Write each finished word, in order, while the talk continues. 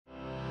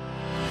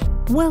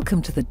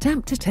Welcome to the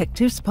Damp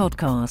Detectives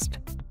podcast,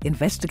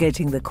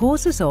 investigating the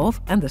causes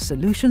of and the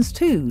solutions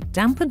to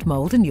damp and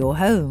mould in your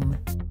home.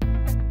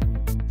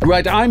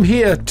 Right, I'm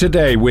here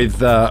today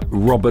with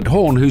Robert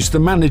Horn, who's the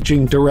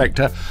Managing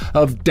Director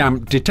of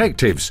Damp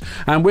Detectives.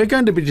 And we're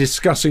going to be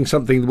discussing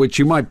something which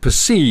you might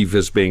perceive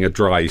as being a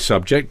dry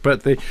subject,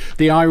 but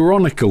the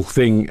ironical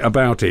thing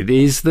about it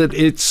is that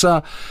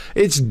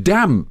it's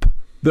damp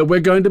that we're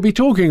going to be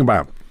talking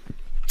about.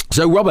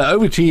 So, Robert,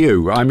 over to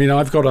you. I mean,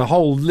 I've got a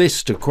whole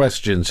list of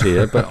questions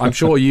here, but I'm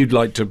sure you'd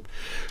like to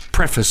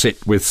preface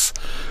it with...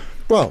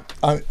 Well,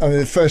 I mean,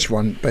 the first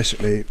one,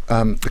 basically,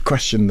 the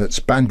question that's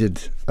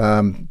bandied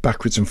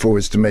backwards and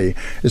forwards to me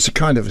is a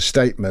kind of a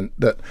statement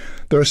that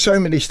there are so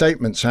many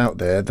statements out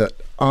there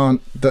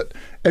that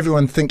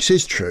everyone thinks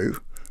is true,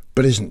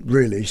 but isn't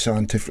really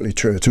scientifically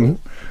true at all.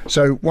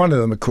 So one of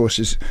them, of course,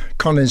 is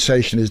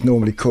condensation is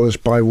normally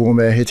caused by warm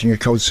air hitting a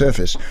cold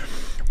surface.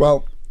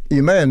 Well,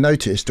 you may have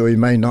noticed, or you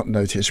may not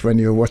notice, when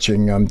you're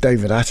watching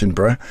David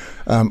Attenborough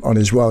on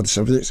his wild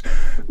subjects,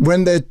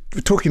 when they're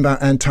talking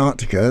about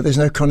Antarctica, there's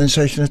no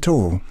condensation at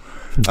all.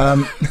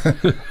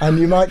 And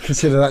you might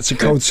consider that's a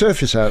cold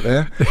surface out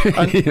there.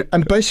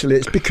 And basically,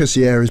 it's because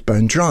the air is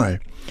bone dry.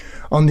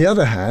 On the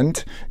other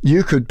hand,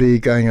 you could be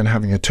going and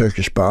having a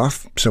Turkish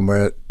bath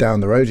somewhere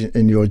down the road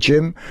in your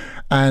gym,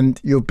 and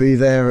you'll be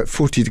there at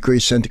 40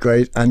 degrees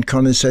centigrade and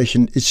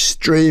condensation is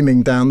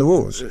streaming down the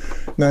walls.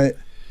 Now,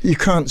 you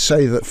can't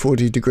say that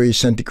 40 degrees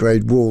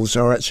centigrade walls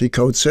are actually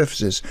cold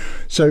surfaces.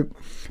 So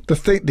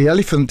the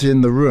elephant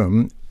in the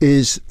room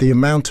is the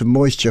amount of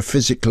moisture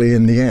physically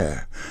in the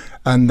air.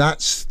 And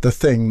that's the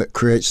thing that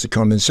creates the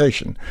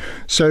condensation.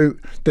 So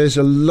there's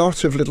a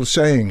lot of little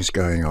sayings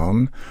going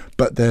on,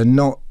 but they're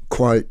not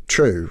quite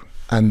true.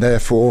 And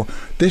therefore,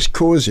 this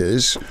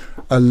causes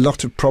a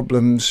lot of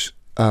problems.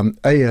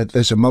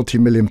 There's a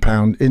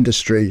multi-million-pound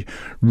industry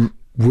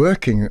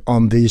working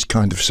on these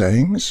kind of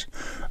sayings,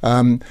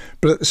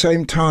 but at the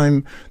same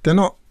time they're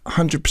not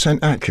 100%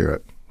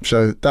 accurate,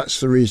 so that's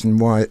the reason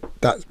why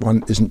that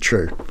one isn't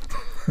true.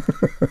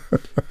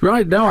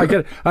 Right, no, I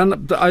get it,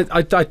 and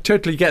I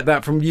totally get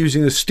that from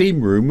using the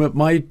steam room at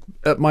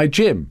my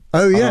gym.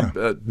 Oh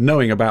yeah,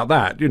 knowing about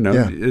that, you know,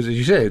 yeah. As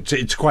you say,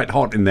 it's quite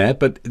hot in there,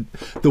 but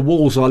the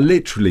walls are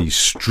literally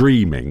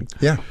streaming.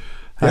 Yeah.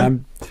 I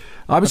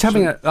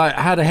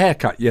had a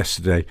haircut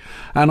yesterday,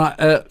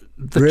 and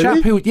Really?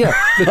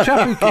 The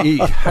chap who he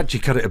had you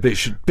cut it a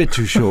bit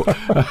too short,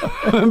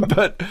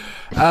 but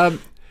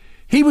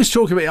he was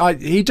talking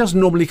about. He doesn't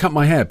normally cut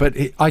my hair, but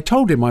I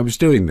told him I was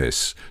doing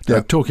this,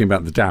 talking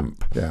about the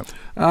damp. Yeah.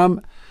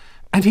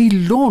 And he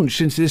launched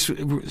into this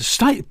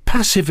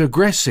passive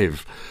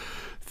aggressive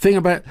thing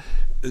about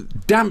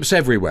damps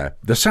everywhere.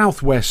 The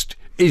southwest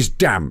is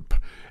damp.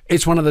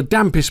 It's one of the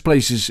dampest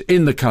places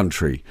in the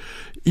country.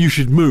 You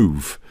should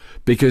move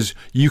because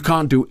you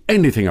can't do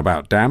anything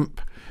about damp.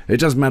 It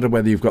doesn't matter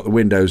whether you've got the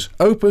windows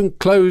open,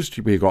 closed,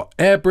 you've got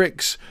air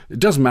bricks. It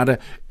doesn't matter.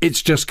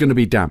 It's just going to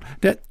be damp.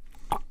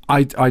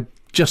 I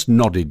just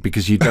nodded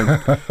because you don't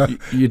want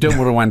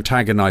to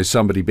antagonise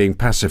somebody being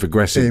passive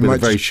aggressive with a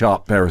very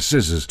sharp pair of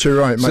scissors. Too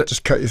right, might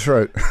just cut your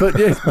throat. But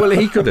yeah, well,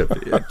 he could have.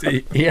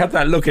 He had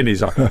that look in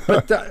his eye.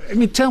 But I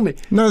mean, tell me.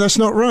 No, that's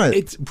not right.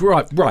 It's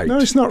right. No,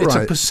 it's not right. It's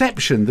a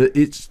perception that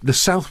the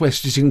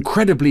southwest is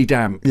incredibly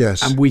damp.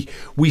 Yes. And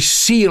we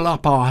seal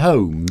up our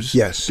homes.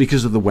 Yes.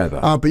 Because of the weather.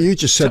 But you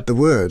just said the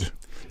word.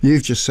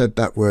 You've just said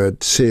that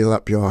word, seal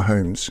up your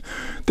homes.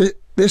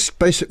 This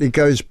basically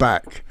goes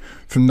back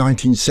from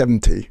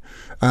 1970.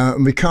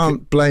 And we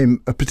can't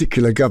blame a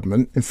particular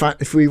government. In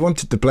fact, if we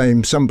wanted to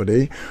blame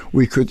somebody,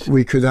 we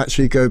could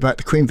actually go back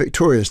to Queen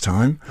Victoria's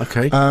time,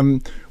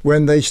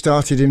 when they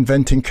started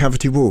inventing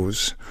cavity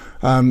walls.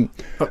 And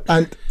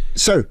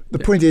so the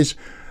point is,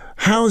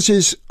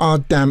 houses are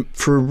damp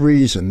for a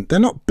reason. They're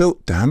not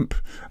built damp.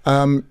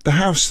 The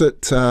house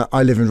that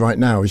I live in right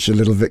now is a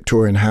little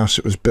Victorian house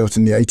that was built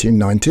in the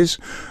 1890s.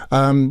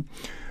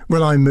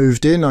 When I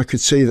moved in, I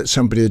could see that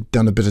somebody had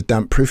done a bit of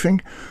damp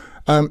proofing.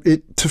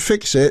 To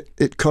fix it,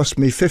 it cost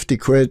me 50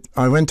 quid.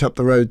 I went up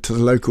the road to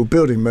the local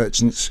building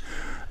merchants,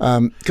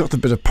 got a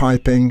bit of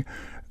piping,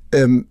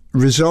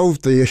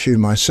 resolved the issue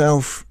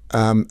myself,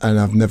 and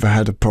I've never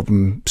had a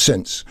problem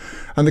since.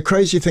 And the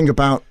crazy thing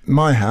about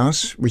my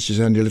house, which is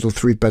only a little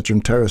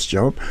 3-bedroom terrace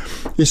job,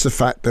 is the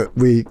fact that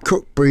we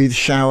cook, breathe,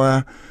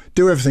 shower,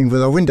 do everything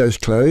with our windows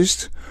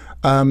closed.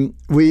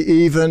 We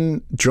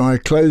even dry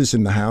clothes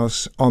in the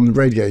house on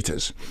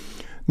radiators.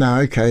 Now,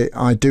 okay,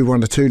 I do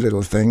one or two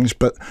little things,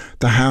 but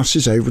the house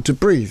is able to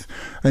breathe.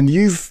 And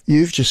you've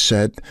just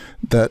said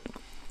that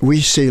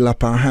we seal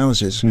up our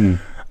houses.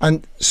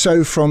 And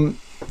so from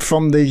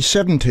the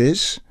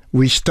 70s,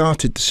 we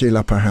started to seal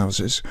up our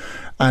houses,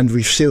 and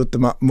we've sealed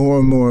them up more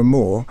and more and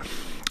more.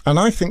 And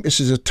I think this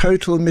is a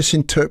total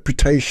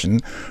misinterpretation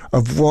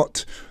of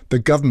what the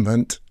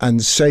government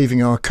and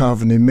saving our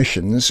carbon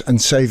emissions and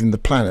saving the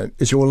planet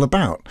is all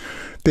about.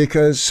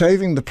 Because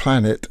saving the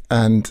planet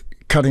and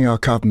cutting our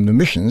carbon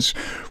emissions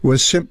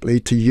was simply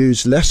to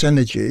use less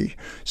energy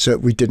so that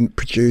we didn't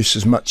produce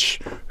as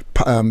much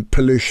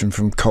pollution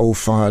from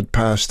coal-fired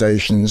power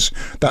stations,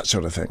 that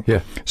sort of thing.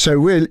 Yeah. So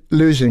we're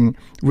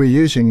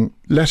using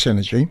less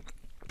energy,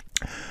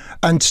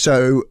 and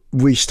so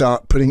we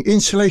start putting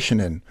insulation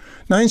in.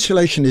 Now,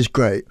 insulation is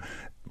great,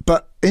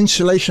 but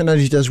insulation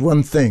only does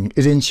one thing: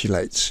 it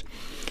insulates.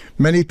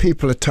 Many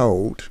people are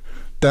told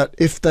that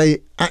if they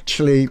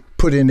actually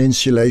put in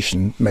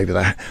insulation, maybe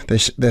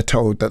they're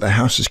told that their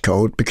house is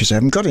cold because they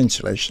haven't got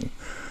insulation,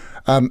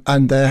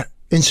 and their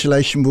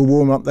insulation will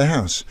warm up their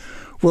house.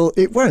 Well,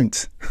 it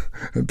won't,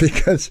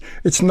 because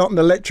it's not an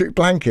electric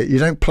blanket. You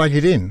don't plug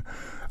it in.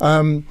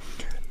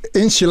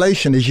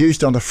 Insulation is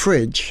used on a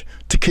fridge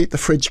to keep the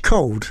fridge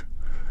cold.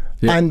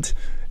 Yeah. And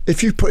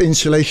if you put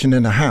insulation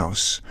in a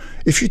house,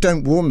 if you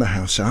don't warm the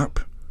house up,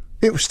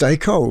 it will stay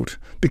cold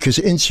because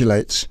it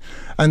insulates.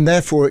 And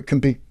therefore it can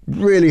be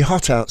really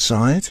hot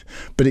outside,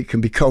 but it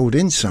can be cold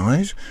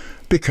inside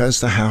because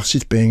the house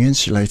is being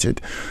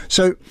insulated.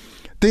 So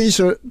there's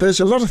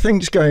a lot of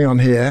things going on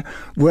here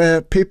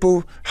where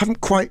people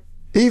haven't quite.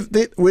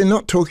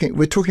 We're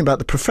talking about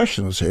the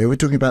professionals here. We're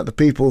talking about the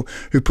people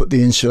who put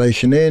the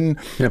insulation in.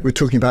 Yep. We're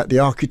talking about the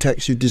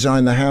architects who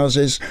design the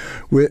houses.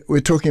 We're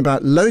talking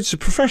about loads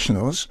of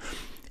professionals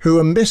who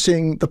are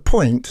missing the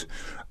point.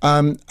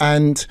 And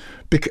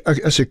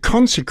as a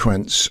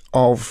consequence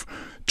of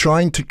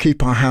trying to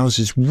keep our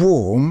houses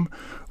warm,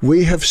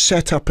 we have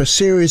set up a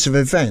series of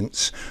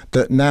events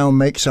that now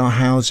makes our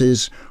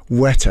houses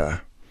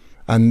wetter.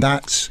 And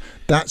that's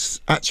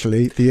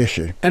actually the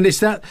issue. And is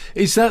that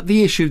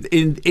the issue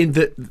in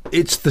that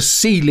it's the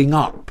sealing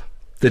up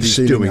that is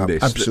doing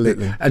this?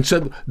 Absolutely. And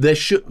so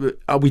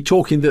are we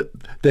talking that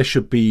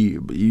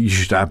you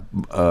should have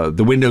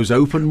the windows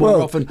open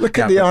more often? Look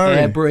at the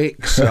irony. Air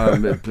bricks,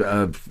 look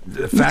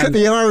at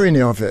the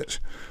irony of it.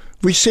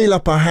 We seal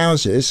up our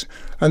houses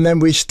and then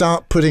we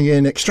start putting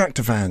in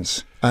extractor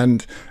fans,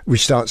 and we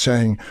start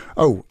saying,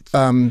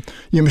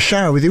 you must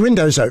shower with your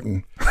windows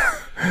open.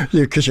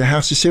 Because your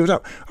house is sealed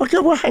up. Okay,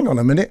 well, hang on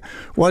a minute.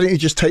 Why don't you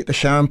just take the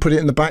shower and put it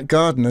in the back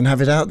garden and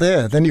have it out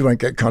there? Then you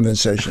won't get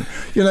condensation.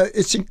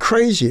 It's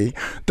crazy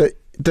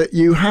that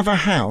you have a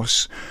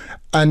house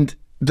and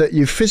that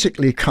you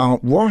physically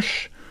can't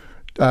wash,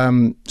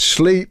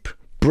 sleep,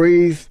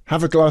 breathe,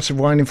 have a glass of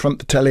wine in front of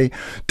the telly,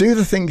 do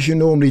the things you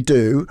normally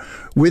do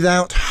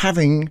without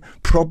having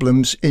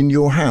problems in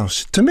your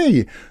house. To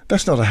me,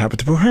 that's not a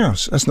habitable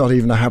house. That's not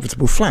even a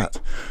habitable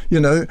flat.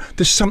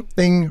 There's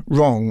something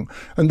wrong.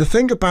 And the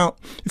thing about,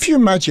 if you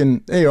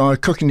imagine you are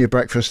cooking your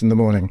breakfast in the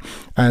morning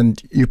and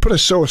you put a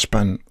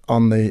saucepan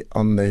on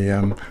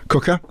the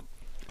cooker,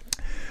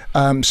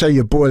 say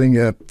you're boiling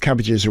your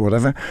cabbages or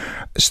whatever,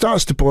 it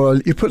starts to boil,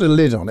 you put a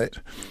lid on it.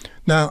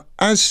 Now,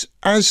 as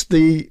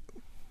the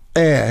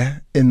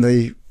air in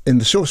the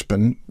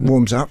saucepan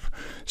warms up,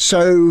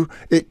 so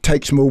it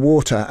takes more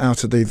water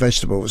out of the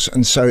vegetables,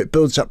 and so it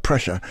builds up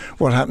pressure.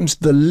 What happens?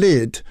 The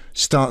lid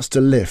starts to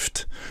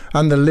lift,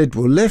 and the lid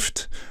will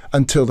lift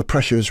until the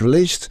pressure is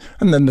released,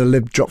 and then the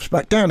lid drops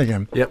back down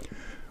again. Yep.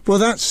 Well,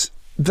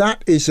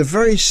 that is a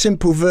very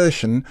simple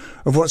version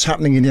of what's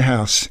happening in your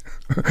house.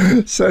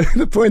 So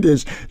the point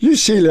is, you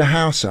seal your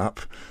house up,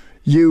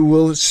 you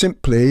will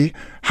simply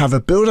have a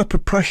build-up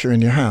of pressure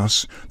in your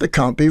house that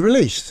can't be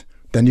released.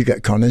 Then you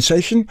get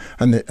condensation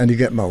and you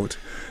get mould.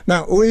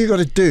 Now, all you got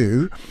to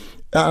do,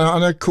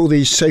 and I call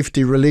these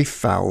safety relief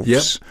valves,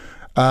 yep.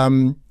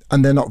 And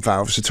they're not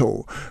valves at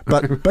all.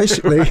 But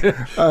basically,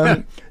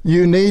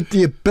 you need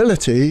the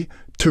ability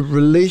to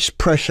release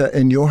pressure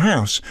in your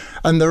house.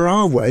 And there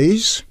are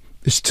ways.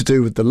 It's to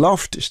do with the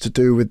loft. It's to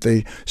do with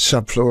the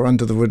subfloor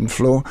under the wooden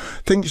floor.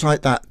 Things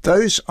like that.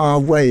 Those are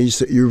ways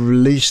that you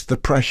release the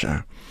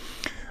pressure.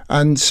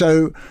 And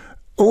so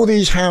all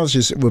these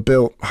houses that were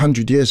built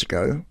 100 years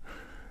ago,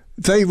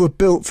 they were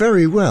built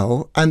very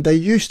well, and they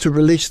used to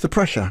release the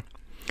pressure.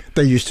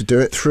 They used to do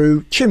it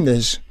through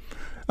chimneys.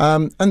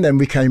 And then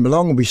we came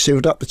along and we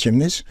sealed up the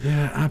chimneys.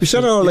 Yeah, absolutely. We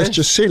said, let's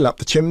just seal up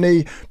the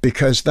chimney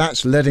because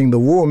that's letting the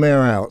warm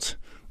air out.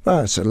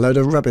 Well, it's a load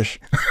of rubbish.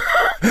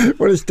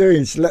 What it's doing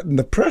is letting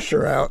the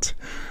pressure out.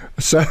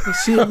 So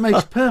see, it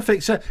makes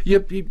perfect sense.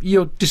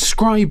 You're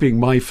describing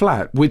my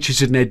flat, which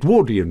is an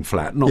Edwardian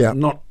flat,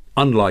 not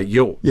unlike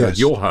your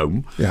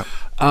home. Yeah.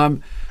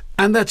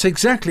 And that's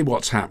exactly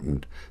what's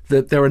happened.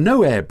 That there are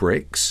no air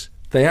bricks.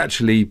 They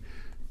actually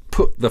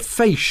put the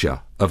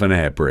fascia of an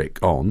air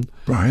brick on.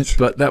 Right.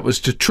 But that was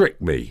to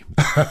trick me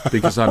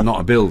because I'm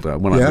not a builder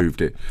when I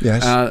moved it.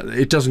 Yes.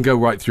 It doesn't go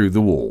right through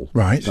the wall.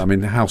 Right. I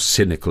mean, how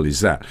cynical is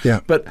that? Yeah.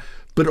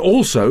 But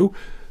also,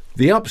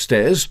 the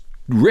upstairs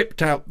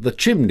ripped out the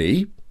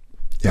chimney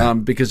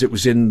because it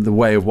was in the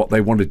way of what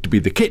they wanted to be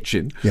the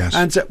kitchen. Yes.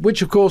 And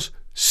which, of course,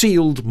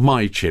 sealed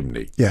my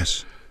chimney.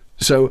 Yes.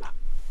 So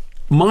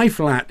my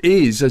flat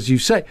is, as you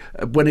say,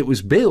 when it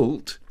was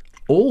built,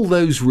 all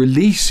those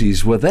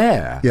releases were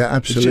there. Yeah,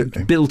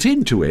 absolutely. Built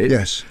into it.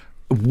 Yes.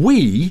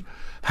 We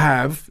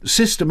have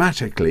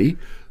systematically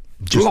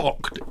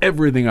blocked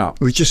everything up.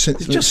 We just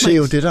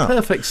sealed it up.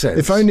 Perfect sense.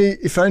 If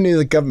only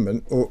the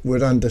government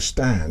would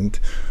understand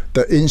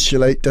that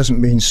insulate doesn't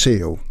mean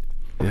seal.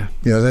 Yeah.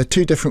 You know, they're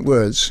two different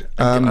words.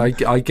 I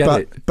get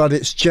it. But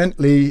it's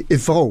gently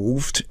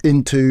evolved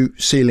into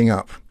sealing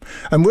up.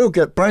 And we'll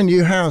get brand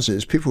new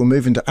houses. People will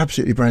move into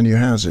absolutely brand new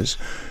houses.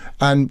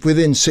 And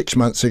within 6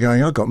 months, they're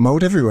going, I've got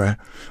mould everywhere.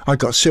 I've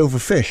got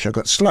silverfish. I've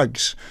got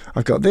slugs.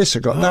 I've got this.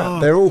 I've got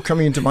that. They're all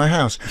coming into my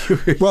house.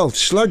 Well,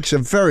 slugs are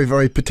very,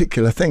 very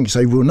particular things.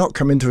 They will not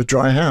come into a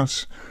dry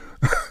house.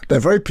 They're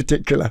very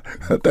particular.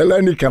 They'll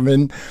only come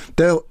in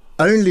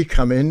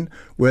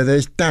where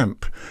there's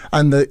damp.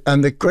 And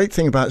the great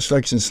thing about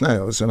slugs and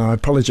snails, and I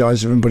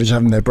apologise if everybody's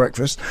having their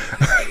breakfast,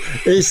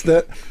 is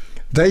that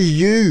they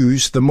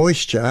use the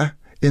moisture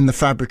in the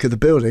fabric of the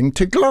building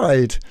to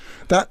glide.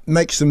 That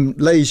makes them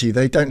lazy.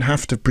 They don't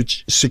have to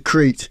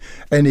secrete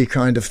any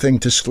kind of thing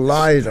to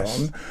slide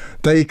on.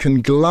 They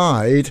can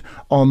glide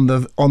on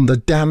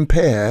the damp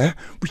air,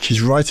 which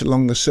is right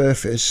along the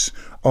surface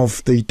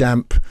of the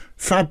damp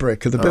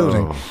fabric of the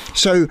building.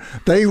 So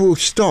they will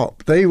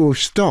stop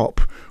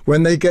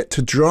when they get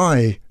to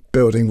dry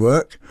building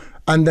work,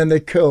 and then they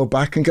curl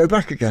back and go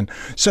back again.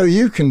 So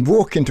you can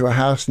walk into a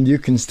house and you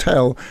can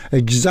tell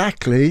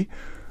exactly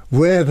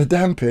where the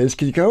damp is,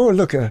 because you go, oh,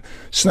 look, a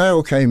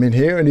snail came in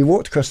here and he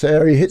walked across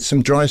there, he hit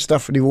some dry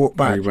stuff and he walked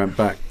back. And he went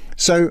back.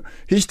 So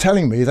he's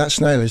telling me, that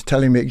snail is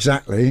telling me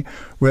exactly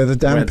where the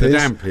damp is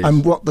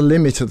and what the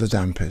limit of the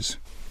damp is.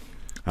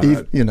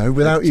 You know,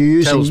 without you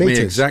using meters. Tells me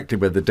exactly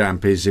where the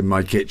damp is in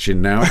my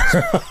kitchen now.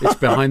 It's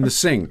behind the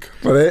sink.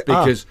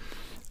 Because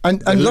and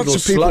the lots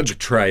of people slug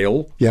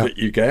trail that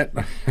you get.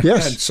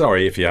 Yes. And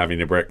sorry if you're having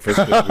a breakfast,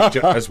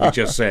 as we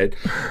just said,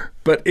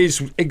 but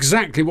is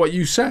exactly what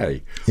you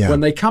say. Yeah. When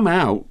they come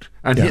out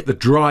and hit the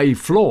dry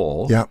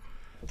floor,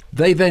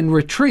 they then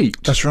retreat.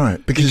 That's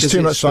right, because it's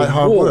too much like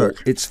hard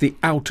work. It's the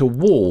outer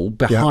wall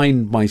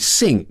behind my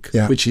sink,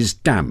 which is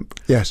damp.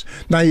 Yes.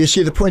 Now you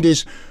see, the point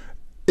is,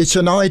 it's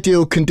an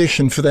ideal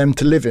condition for them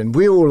to live in.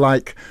 We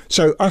all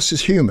so us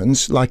as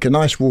humans like a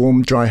nice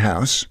warm dry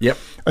house. Yep.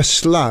 A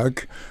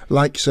slug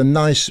likes a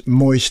nice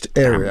moist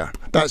area.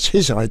 That's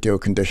his ideal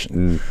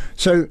condition.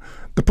 So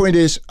the point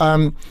is,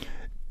 and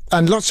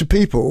lots of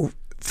people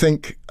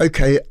think,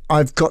 okay,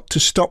 I've got to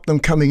stop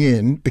them coming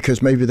in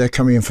because maybe they're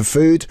coming in for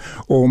food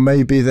or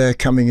maybe they're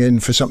coming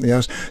in for something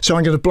else. So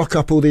I'm going to block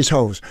up all these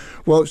holes.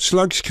 Well,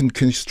 slugs can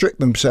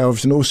constrict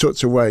themselves in all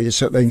sorts of ways.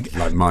 So they,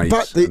 like mice.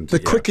 But the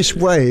quickest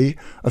way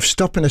of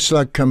stopping a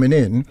slug coming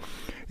in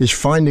is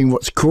finding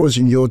what's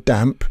causing your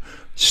damp,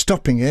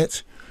 stopping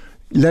it,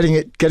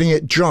 getting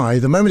it dry.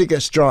 The moment it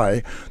gets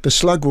dry, the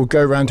slug will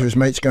go round to his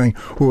mates going,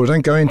 oh,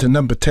 don't go into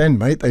number 10,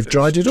 mate. They've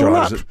dried it all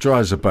up. Dry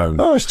as a bone.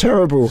 Oh, it's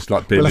terrible. It's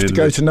like being we'll have to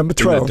go to number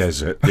 12. In the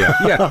desert.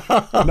 Yeah.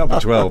 Number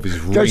 12 is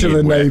really Go to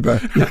the neighbour.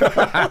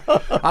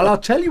 And I'll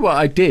tell you what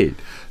I did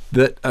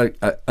that,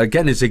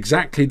 again, is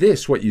exactly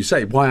this, what you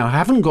say. Why I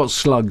haven't got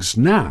slugs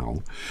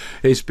now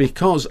is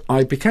because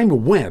I became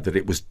aware that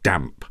it was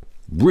damp,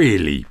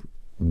 really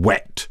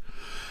wet.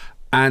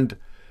 And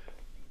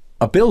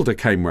a builder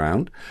came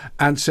round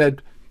and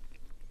said,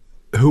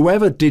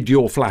 whoever did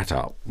your flat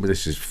up,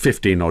 this is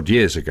 15 odd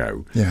years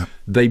ago,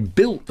 they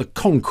built the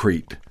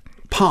concrete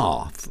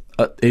path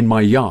in my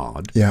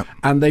yard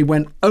and they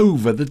went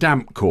over the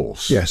damp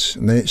course. Yes,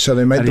 so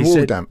they made the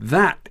wall damp.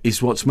 That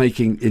is what's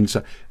making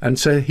inside. And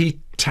so he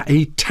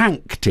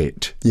tanked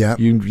it. Yeah.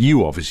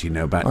 You obviously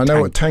know about I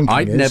know what tanking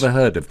I'd is. never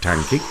heard of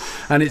tanking.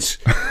 And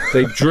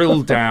they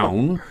drill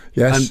down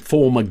and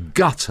form a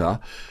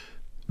gutter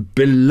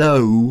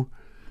below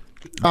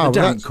the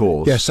damp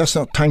course. Yes, that's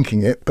not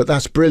tanking it, but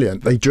that's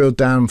brilliant. They drilled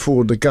down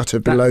for the gutter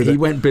below. He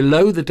went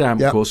below the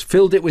damp course,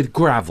 filled it with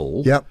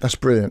gravel. Yep, that's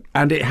brilliant.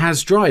 And it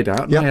has dried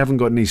out, and I haven't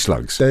got any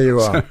slugs. There you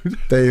are.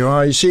 There you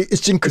are. You see,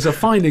 it's a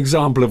fine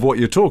example of what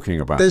you're talking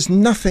about. There's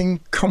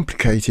nothing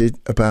complicated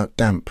about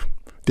damp.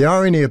 The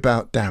irony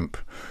about damp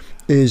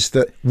is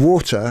that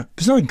water,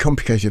 there's nothing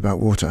complicated about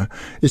water.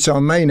 It's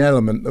our main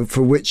element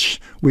for which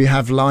we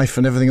have life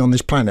and everything on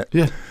this planet.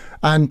 Yeah.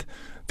 And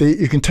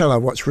you can tell I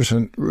watched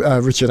Richard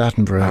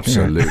Attenborough.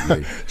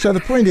 Absolutely. So the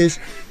point is,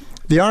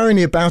 the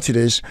irony about it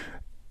is,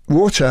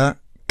 water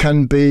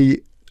can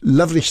be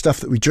lovely stuff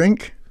that we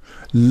drink,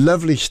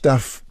 lovely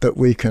stuff that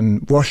we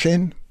can wash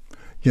in,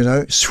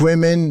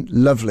 swim in,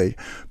 lovely.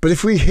 But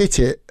if we hit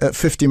it at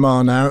 50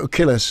 miles an hour, it'll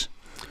kill us.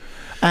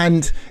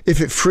 And if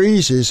it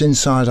freezes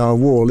inside our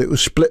wall, it will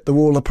split the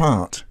wall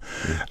apart.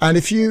 Yeah.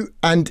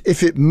 And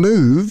if it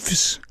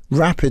moves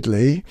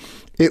rapidly,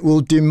 it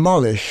will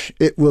demolish,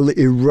 it will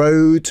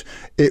erode,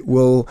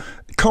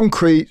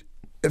 concrete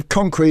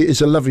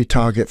is a lovely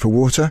target for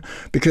water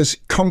because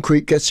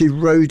concrete gets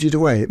eroded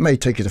away. It may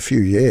take it a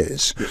few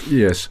years.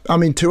 Yes. I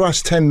mean, to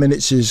us, 10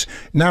 minutes is,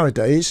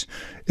 nowadays,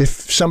 if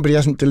somebody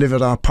hasn't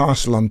delivered our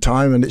parcel on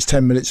time and it's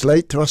 10 minutes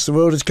late, to us the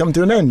world has come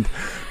to an end.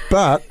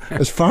 But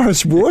as far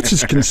as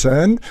water's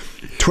concerned,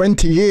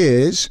 20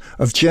 years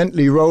of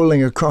gently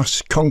rolling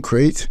across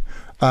concrete,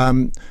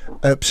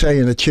 say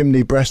in a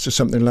chimney breast or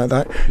something like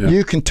that,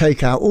 you can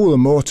take out all the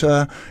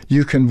mortar,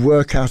 you can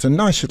work out a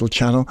nice little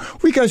channel.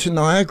 We go to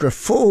Niagara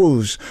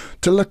Falls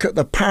to look at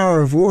the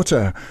power of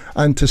water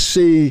and to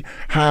see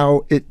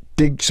how it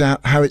digs out,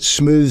 how it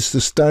smooths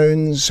the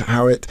stones,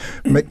 how it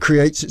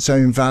creates its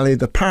own valley.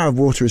 The power of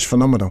water is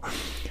phenomenal.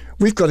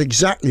 We've got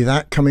exactly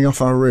that coming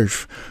off our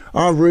roof.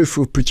 Our roof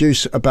will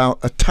produce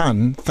about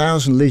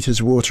 1,000 litres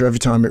of water every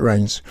time it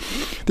rains.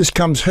 This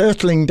comes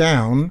hurtling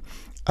down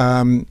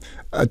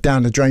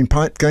down the drain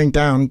pipe, going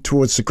down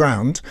towards the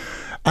ground.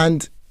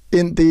 And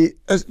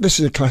this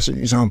is a classic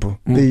example.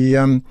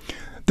 The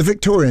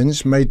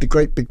Victorians made the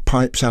great big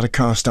pipes out of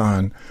cast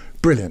iron.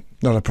 Brilliant,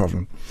 not a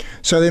problem.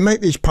 So they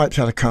make these pipes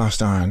out of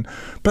cast iron,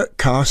 but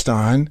cast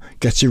iron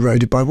gets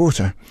eroded by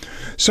water.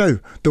 So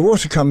the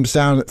water comes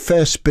down at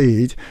fair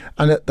speed,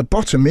 and at the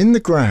bottom in the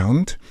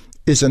ground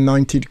is a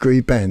 90-degree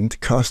bend,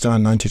 cast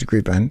iron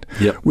 90-degree bend,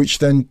 which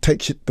then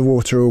takes the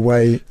water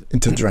away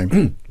into the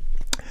drain.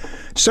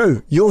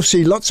 So you'll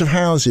see lots of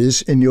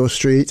houses in your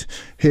street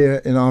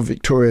here in our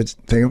Victoria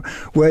thing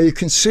where you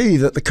can see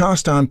that the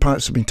cast iron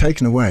pipes have been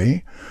taken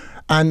away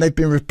and they've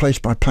been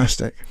replaced by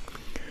plastic.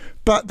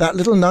 But that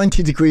little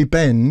 90-degree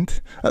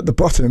bend at the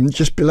bottom,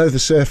 just below the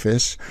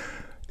surface,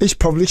 is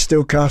probably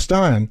still cast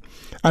iron.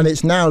 And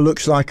it now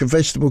looks like a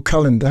vegetable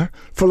colander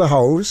full of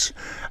holes.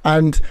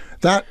 And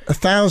that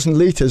 1,000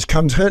 litres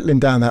comes hurtling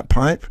down that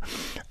pipe,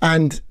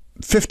 and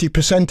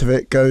 50% of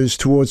it goes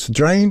towards the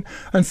drain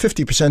and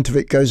 50% of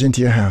it goes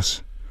into your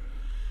house.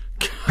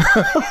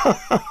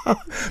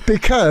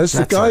 Because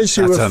the guys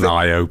who were... That's an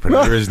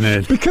eye-opener, isn't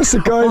it? Because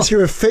the guys who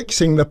were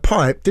fixing the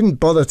pipe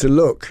didn't bother to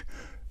look.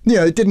 You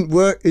know, it didn't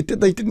work. It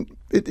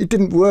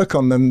didn't work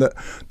on them that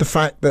the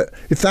fact that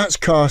if that's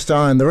cast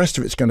iron, the rest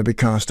of it's going to be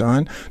cast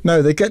iron.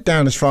 No, they get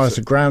down as far as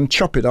the ground,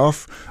 chop it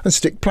off, and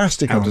stick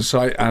plastic on. Out of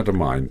sight, out of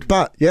mind.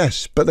 But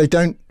yes, but they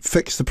don't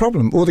fix the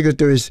problem. All they're going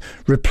to do is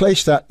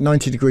replace that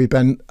 90-degree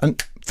bend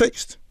and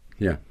fixed.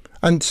 Yeah.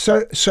 And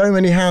so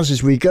many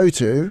houses we go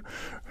to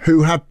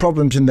who have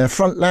problems in their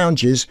front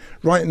lounges,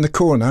 right in the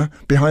corner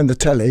behind the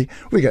telly,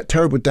 we get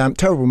terrible damp,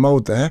 terrible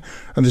mould there,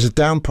 and there's a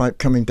downpipe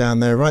coming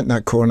down there right in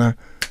that corner.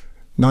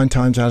 9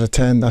 times out of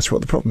 10, that's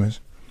what the problem is.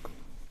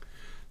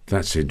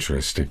 That's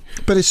interesting.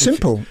 But it's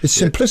simple. It's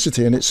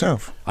simplicity in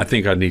itself. I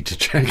think I need to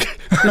check.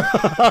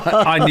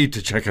 I need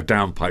to check a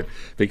downpipe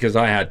because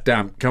I had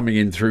damp coming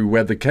in through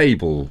where the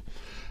cable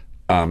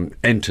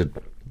entered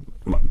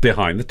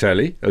behind the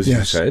telly, as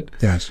you said.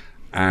 Yes.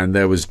 And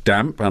there was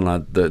damp,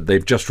 and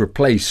they've just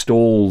replaced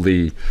all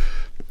the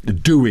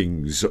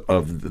doings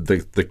of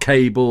the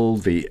cable,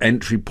 the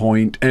entry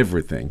point,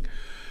 everything.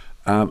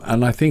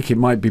 And I think it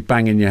might be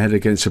banging your head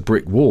against a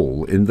brick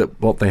wall in that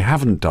what they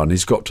haven't done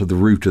is got to the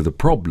root of the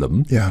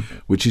problem,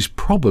 which is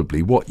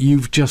probably what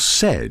you've just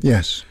said.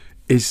 Yes.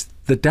 Is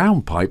the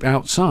downpipe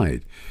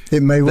outside.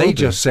 It may well They be.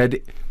 just said,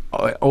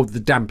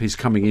 the damp is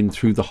coming in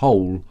through the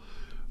hole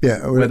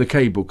where the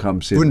cable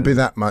comes in. Wouldn't be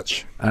that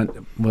much.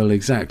 And well,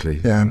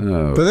 exactly. Yeah.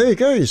 Oh. But there you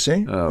go, you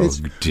see. Oh,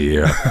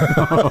 dear.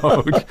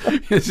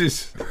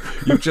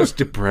 You've just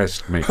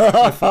depressed me.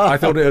 I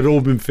thought it had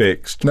all been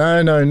fixed.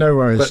 No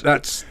worries.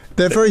 But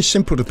they're very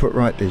simple to put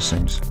right, these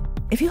things.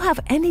 If you have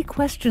any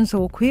questions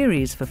or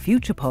queries for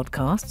future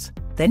podcasts,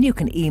 then you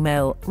can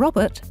email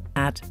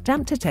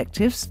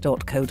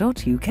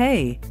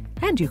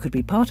robert@dampdetectives.co.uk and you could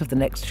be part of the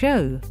next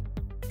show.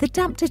 The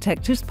Damp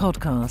Detectives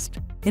Podcast,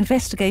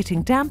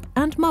 investigating damp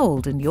and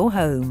mould in your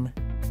home.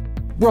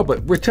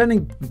 Robert,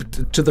 returning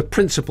to the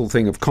principal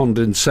thing of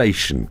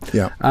condensation,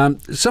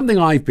 something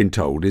I've been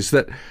told is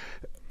that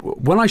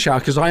when I shower,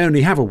 because I only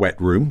have a wet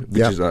room,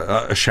 which is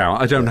a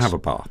shower, I don't have a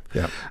bath,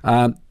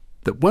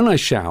 that when I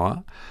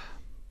shower,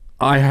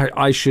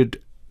 I should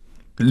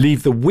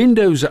leave the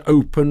windows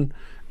open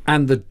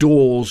and the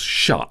doors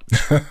shut.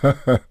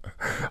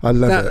 I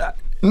love it.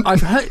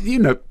 I've heard,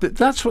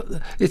 that's what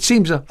it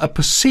seems a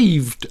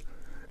perceived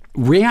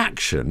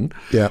reaction.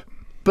 Yeah.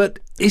 But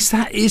is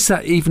that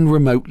even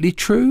remotely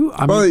true?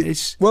 I mean,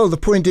 the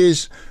point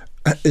is,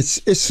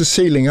 it's a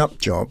sealing up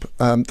job.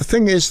 The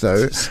thing is,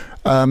 though,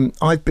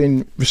 I've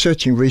been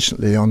researching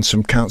recently on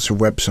some council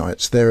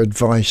websites their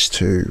advice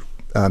to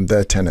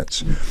their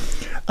tenants.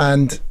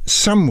 And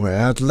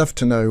somewhere, I'd love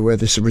to know where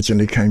this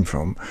originally came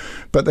from,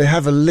 but they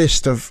have a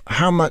list of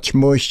how much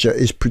moisture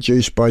is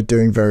produced by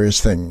doing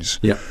various things.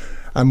 Yeah.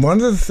 And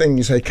one of the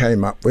things they've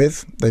come up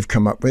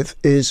with,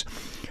 is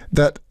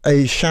that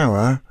a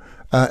shower,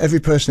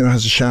 every person who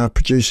has a shower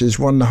produces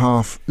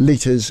 1.5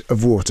 litres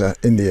of water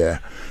in the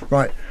air.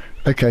 Right,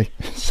 okay,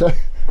 so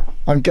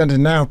I'm going to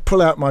now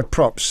pull out my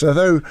props.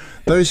 So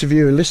those of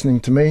you who are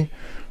listening to me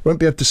won't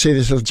be able to see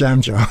this little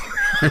jam jar.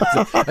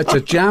 It's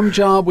a jam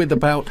jar with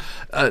about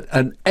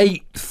an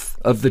eighth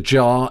of the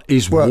jar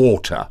is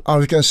water. I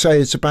was going to say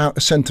it's about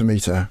a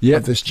centimetre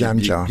of this jam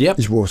jar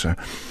is water.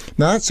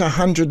 Now that's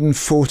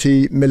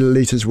 140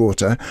 millilitres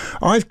water.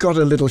 I've got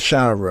a little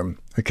shower room,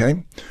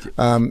 okay?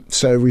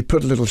 So we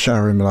put a little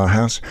shower room in our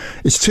house.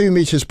 It's 2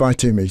 metres by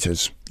 2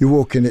 metres. You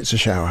walk in, it's a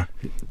shower.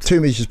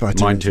 2 metres by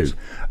 2 metres. Mine too.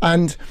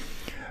 And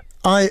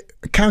I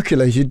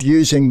calculated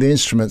using the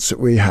instruments that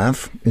we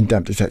have in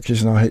Damp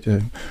Detectives, and I hate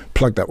to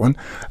plug that one,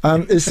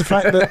 is the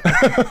fact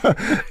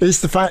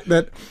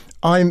that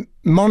I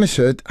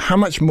monitored how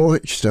much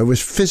moisture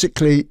was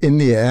physically in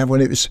the air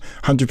when it was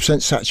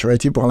 100%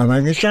 saturated while I'm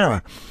having a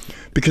shower.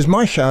 Because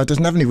my shower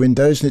doesn't have any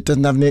windows and it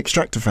doesn't have any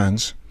extractor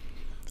fans.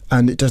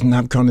 And it doesn't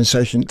have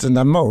condensation, it doesn't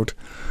have mould.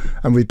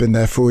 And we've been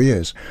there 4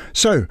 years.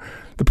 So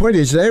the point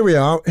is, there we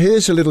are.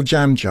 Here's a little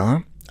jam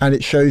jar, and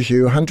it shows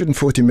you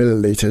 140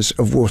 millilitres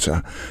of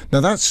water. Now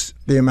that's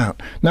the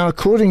amount. Now,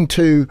 according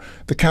to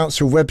the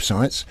council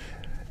websites,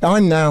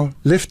 I'm now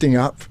lifting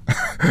up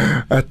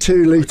a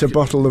 2 litre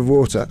bottle of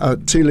water, a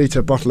 2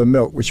 litre bottle of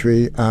milk, which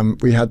we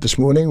had this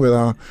morning with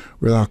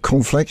our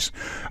cornflakes,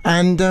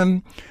 and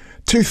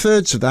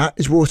 2/3 of that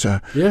is water.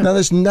 Yeah. Now,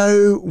 there's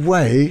no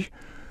way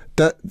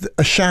that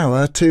a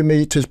shower 2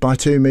 metres by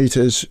 2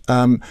 metres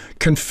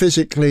can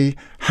physically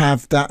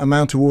have that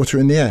amount of water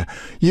in the air.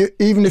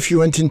 Even if you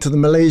went into the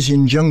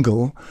Malaysian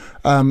jungle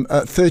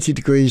at 30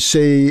 degrees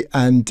C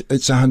and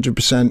it's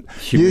 100%,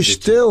 you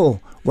still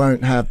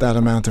won't have that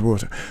amount of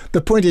water.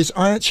 The point is,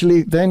 I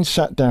actually then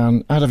sat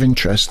down out of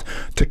interest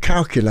to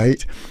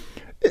calculate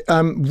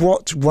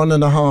what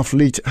 1.5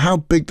 litre, how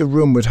big the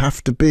room would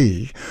have to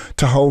be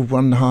to hold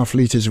 1.5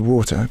 litres of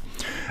water.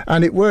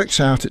 And it works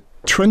out at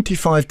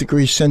 25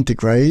 degrees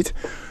centigrade,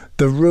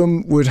 the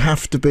room would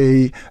have to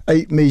be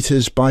 8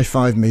 metres by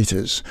 5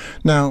 metres.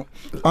 Now,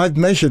 I've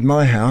measured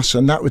my house,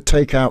 and that would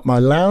take out my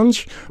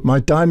lounge, my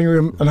dining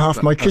room, and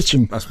half my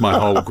kitchen. That's my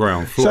whole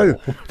ground floor.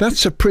 So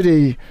that's a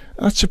pretty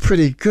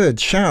good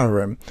shower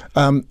room.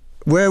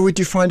 Where would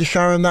you find a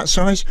shower room that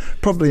size?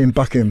 Probably in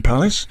Buckingham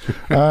Palace,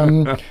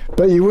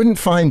 but you wouldn't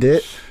find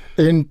it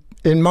in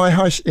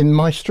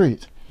my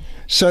street.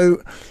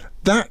 So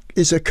that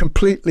is a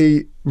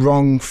completely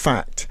wrong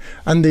fact.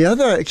 And the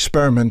other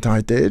experiment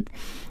I did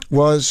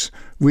was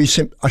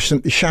I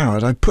simply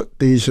showered. I put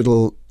these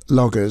little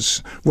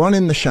loggers, one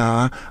in the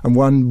shower and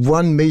one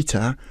 1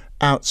 metre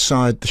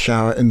outside the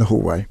shower in the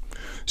hallway.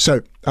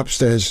 So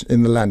upstairs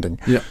in the landing.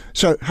 Yeah.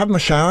 So had my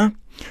shower,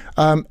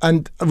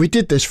 and we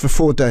did this for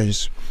 4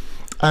 days.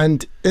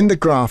 And in the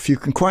graph, you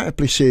can quite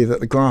happily see that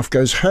the graph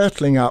goes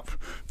hurtling up,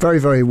 very,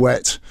 very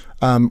wet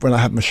when I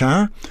have my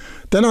shower.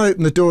 Then I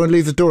open the door and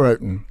leave the door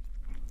open.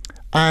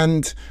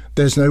 And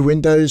there's no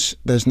windows,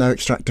 there's no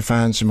extractor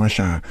fans in my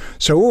shower.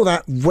 So all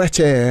that wet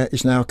air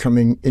is now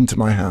coming into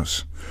my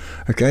house.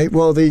 Okay,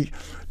 well, the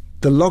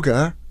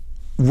logger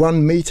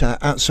 1 metre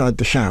outside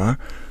the shower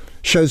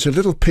shows a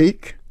little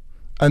peak,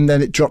 and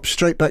then it drops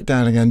straight back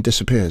down again and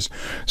disappears.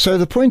 So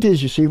the point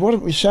is, you see, what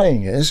we're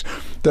saying is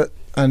that,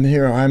 and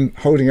here I'm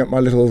holding up my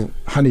little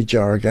honey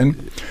jar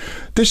again,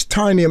 this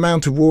tiny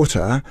amount of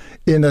water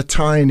in a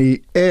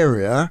tiny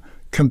area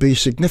can be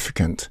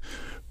significant.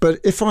 But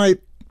if I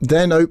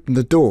then open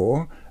the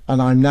door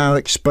and I'm now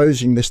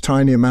exposing this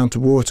tiny amount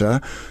of water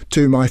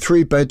to my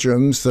 3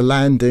 bedrooms, the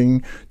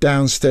landing,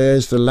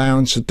 downstairs, the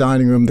lounge, the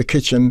dining room, the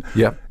kitchen,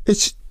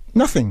 it's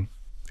nothing.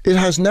 It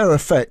has no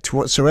effect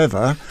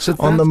whatsoever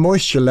on the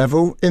moisture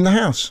level in the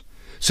house.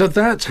 So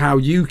that's how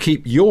you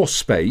keep your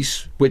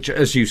space, which,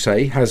 as you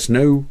say, has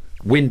no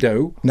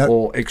window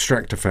or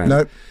extractor fan.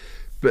 No.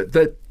 But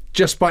that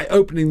just by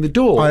opening the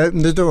door... I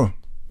open the door.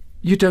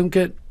 You don't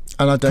get...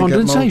 And I don't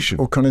condensation. get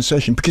mold or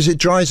condensation because it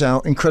dries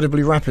out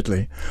incredibly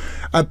rapidly.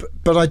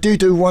 But I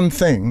do one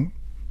thing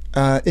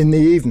in the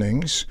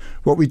evenings.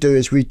 What we do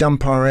is we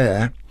dump our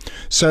air.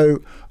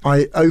 So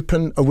I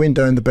open a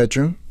window in the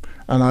bedroom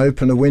and I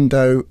open a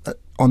window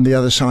on the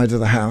other side of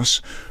the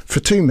house for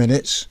 2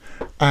 minutes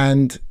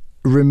and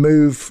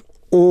remove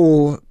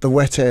all the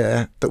wet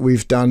air that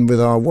we've done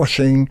with our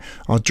washing,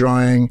 our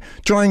drying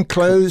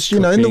clothes,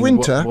 Cooking, in the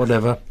winter.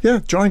 Whatever. Yeah,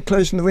 drying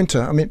clothes in the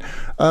winter. I mean,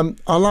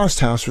 our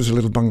last house was a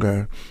little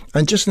bungalow.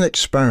 And just an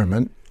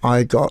experiment,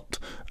 I got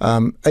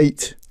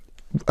 8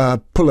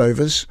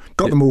 pullovers,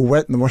 got them all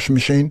wet in the washing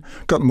machine,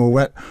 got them all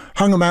wet,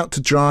 hung them out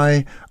to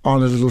dry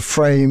on a little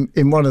frame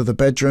in one of the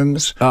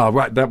bedrooms. Oh,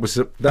 right. That was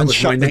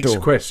my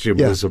next question,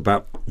 was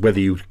about whether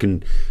you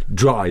can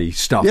dry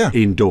stuff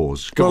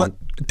indoors. Go on.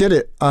 I did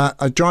it.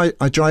 I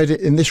dried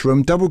it in this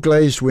room, double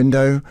glazed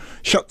window,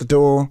 shut the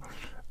door,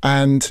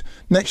 and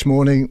next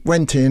morning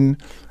went in,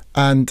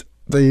 and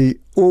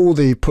all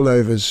the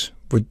pullovers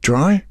were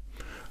dry,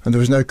 and there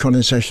was no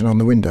condensation on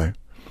the window.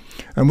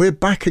 And we're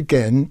back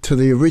again to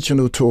the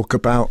original talk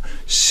about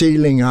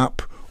sealing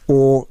up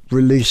or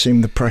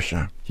releasing the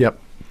pressure. Yep.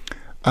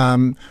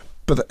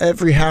 But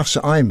every house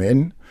that I'm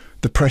in,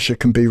 the pressure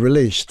can be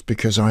released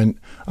because I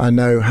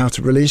know how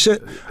to release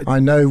it. I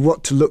know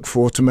what to look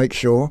for to make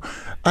sure.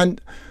 And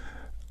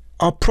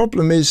our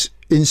problem is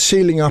in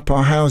sealing up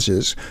our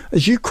houses,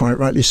 as you quite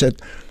rightly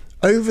said,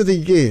 over the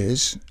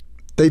years,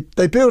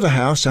 they built a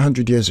house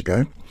 100 years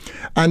ago.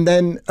 And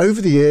then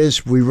over the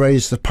years, we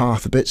raise the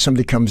path a bit.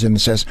 Somebody comes in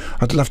and says,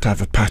 I'd love to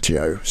have a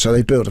patio. So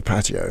they build a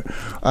patio.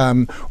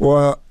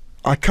 Or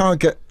I've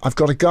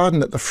got a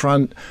garden at the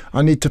front.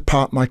 I need to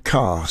park my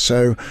car.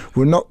 So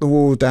we'll knock the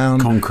wall down.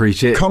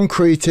 Concrete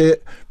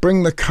it.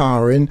 Bring the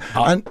car in.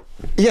 And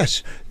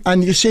Yes,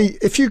 and you see,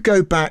 if you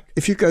go back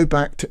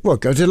to, well,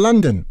 go to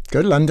London.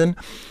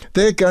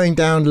 They're going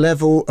down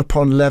level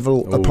upon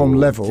level upon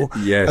level,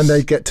 yes. and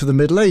they get to the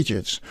Middle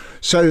Ages.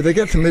 So they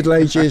get to the Middle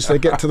Ages, they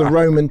get to the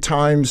Roman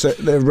times,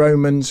 the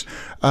Romans,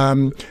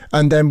 and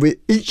then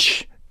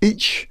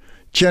each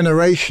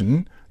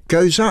generation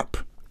goes up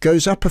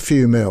a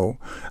few mil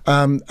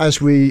as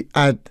we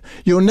add.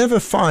 You'll never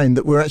find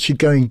that we're actually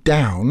going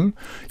down.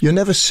 You'll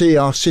never see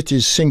our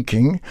cities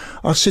sinking.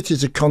 Our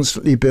cities are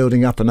constantly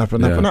building up and up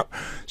and up and up.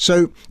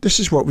 So this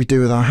is what we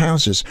do with our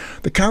houses.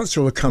 The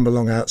council will come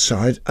along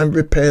outside and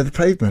repair the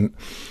pavement.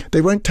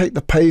 They won't take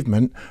the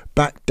pavement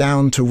back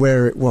down to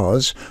where it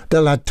was.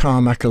 They'll add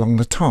tarmac along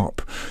the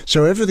top.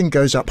 So everything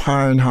goes up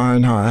higher and higher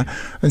and higher.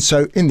 And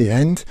so in the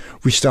end,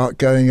 we start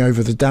going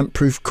over the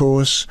damp-proof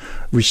course.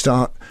 We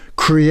start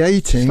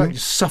creating... It's like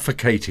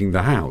suffocating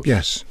the house.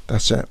 Yes,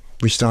 that's it.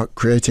 We start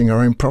creating our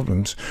own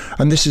problems.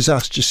 And this is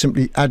us just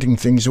simply adding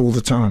things all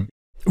the time.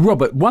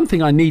 Robert, one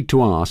thing I need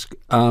to ask,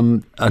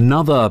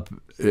 another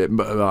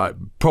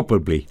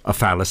probably a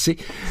fallacy,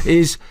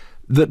 is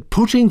that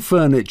putting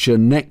furniture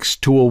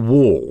next to a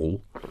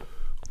wall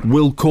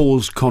will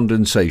cause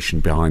condensation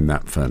behind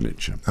that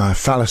furniture.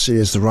 Fallacy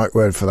is the right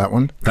word for that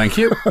one. Thank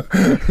you.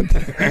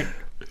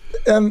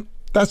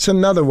 That's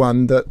another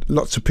one that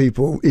lots of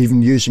people,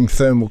 even using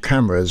thermal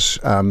cameras,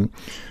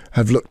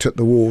 have looked at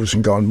the walls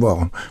and gone,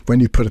 well, when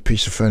you put a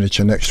piece of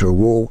furniture next to a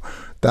wall,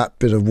 that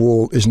bit of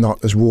wall is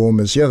not as warm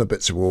as the other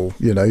bits of wall.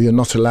 You know, you're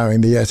not allowing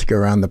the air to go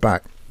around the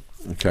back.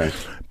 Okay.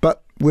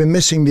 But we're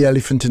missing the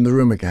elephant in the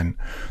room again.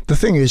 The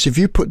thing is, if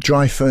you put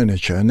dry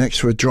furniture next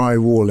to a dry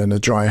wall in a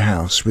dry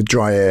house with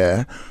dry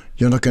air,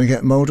 you're not going to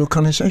get mould or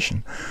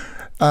condensation.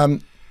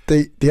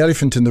 The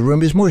elephant in the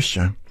room is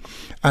moisture.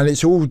 And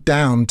it's all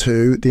down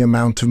to the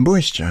amount of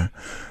moisture.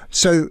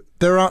 So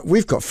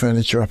we've got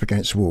furniture up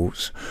against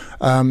walls.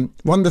 One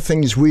of the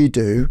things we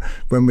do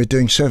when we're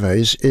doing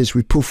surveys is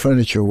we pull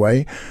furniture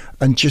away,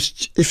 and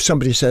just if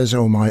somebody says,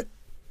 "Oh my,"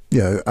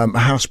 a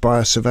house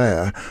buyer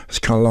surveyor has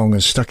come along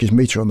and stuck his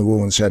meter on the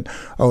wall and said,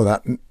 "Oh,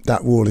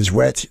 that wall is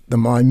wet.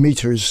 My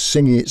meter is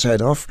singing its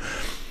head off."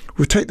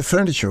 We'll take the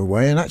furniture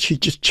away and actually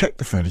just check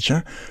the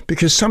furniture,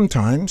 because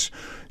sometimes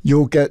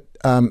you'll get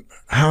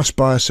house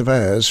buyer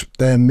surveyors,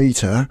 their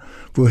meter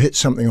will hit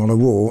something on a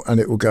wall and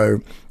it will go,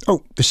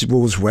 "Oh, this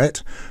wall's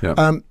wet."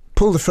 Yeah.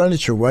 Pull the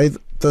furniture away.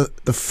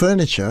 The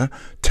furniture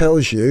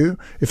tells you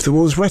if the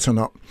wall's wet or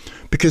not,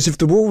 because if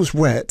the wall's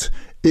wet,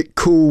 it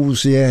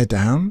cools the air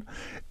down,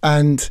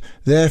 and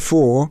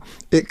therefore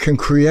it can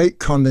create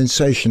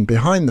condensation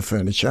behind the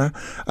furniture,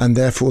 and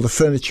therefore the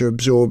furniture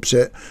absorbs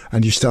it,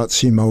 and you start to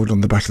see mould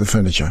on the back of the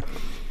furniture.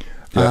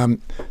 Yeah.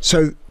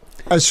 So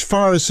as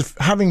far as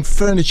having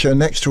furniture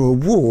next to a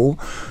wall,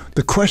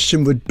 the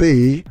question would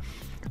be,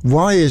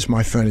 why is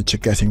my furniture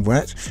getting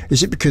wet?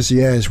 Is it because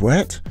the air is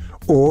wet,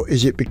 or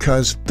is it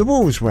because the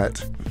wall is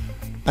wet?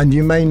 And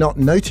you may not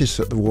notice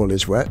that the wall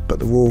is wet, but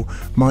the wall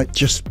might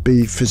just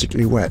be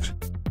physically wet.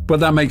 Well,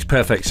 that makes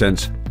perfect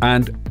sense.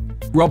 And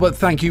Robert,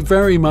 thank you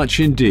very much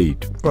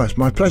indeed. Well, it's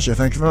my pleasure.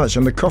 Thank you very much.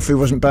 And the coffee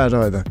wasn't bad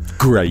either.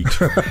 Great.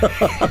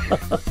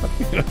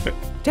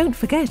 Don't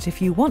forget, if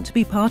you want to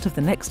be part of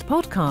the next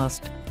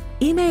podcast,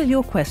 email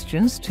your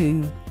questions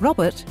to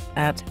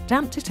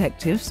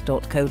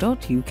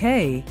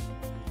robert@dampdetectives.co.uk.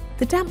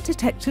 The Damp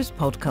Detectives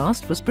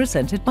podcast was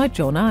presented by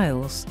John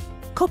Isles.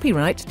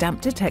 Copyright Damp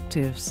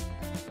Detectives.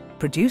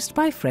 Produced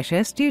by Fresh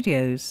Air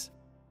Studios.